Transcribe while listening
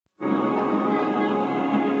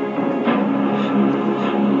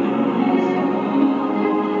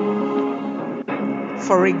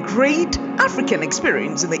For a great African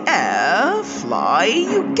experience in the air, fly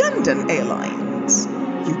Ugandan Airlines.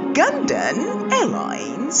 Ugandan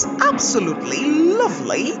Airlines, absolutely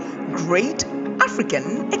lovely, great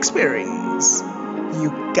African experience.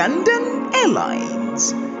 Ugandan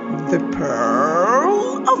Airlines, the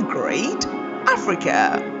pearl of great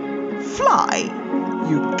Africa. Fly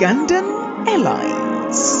Ugandan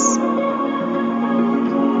Airlines.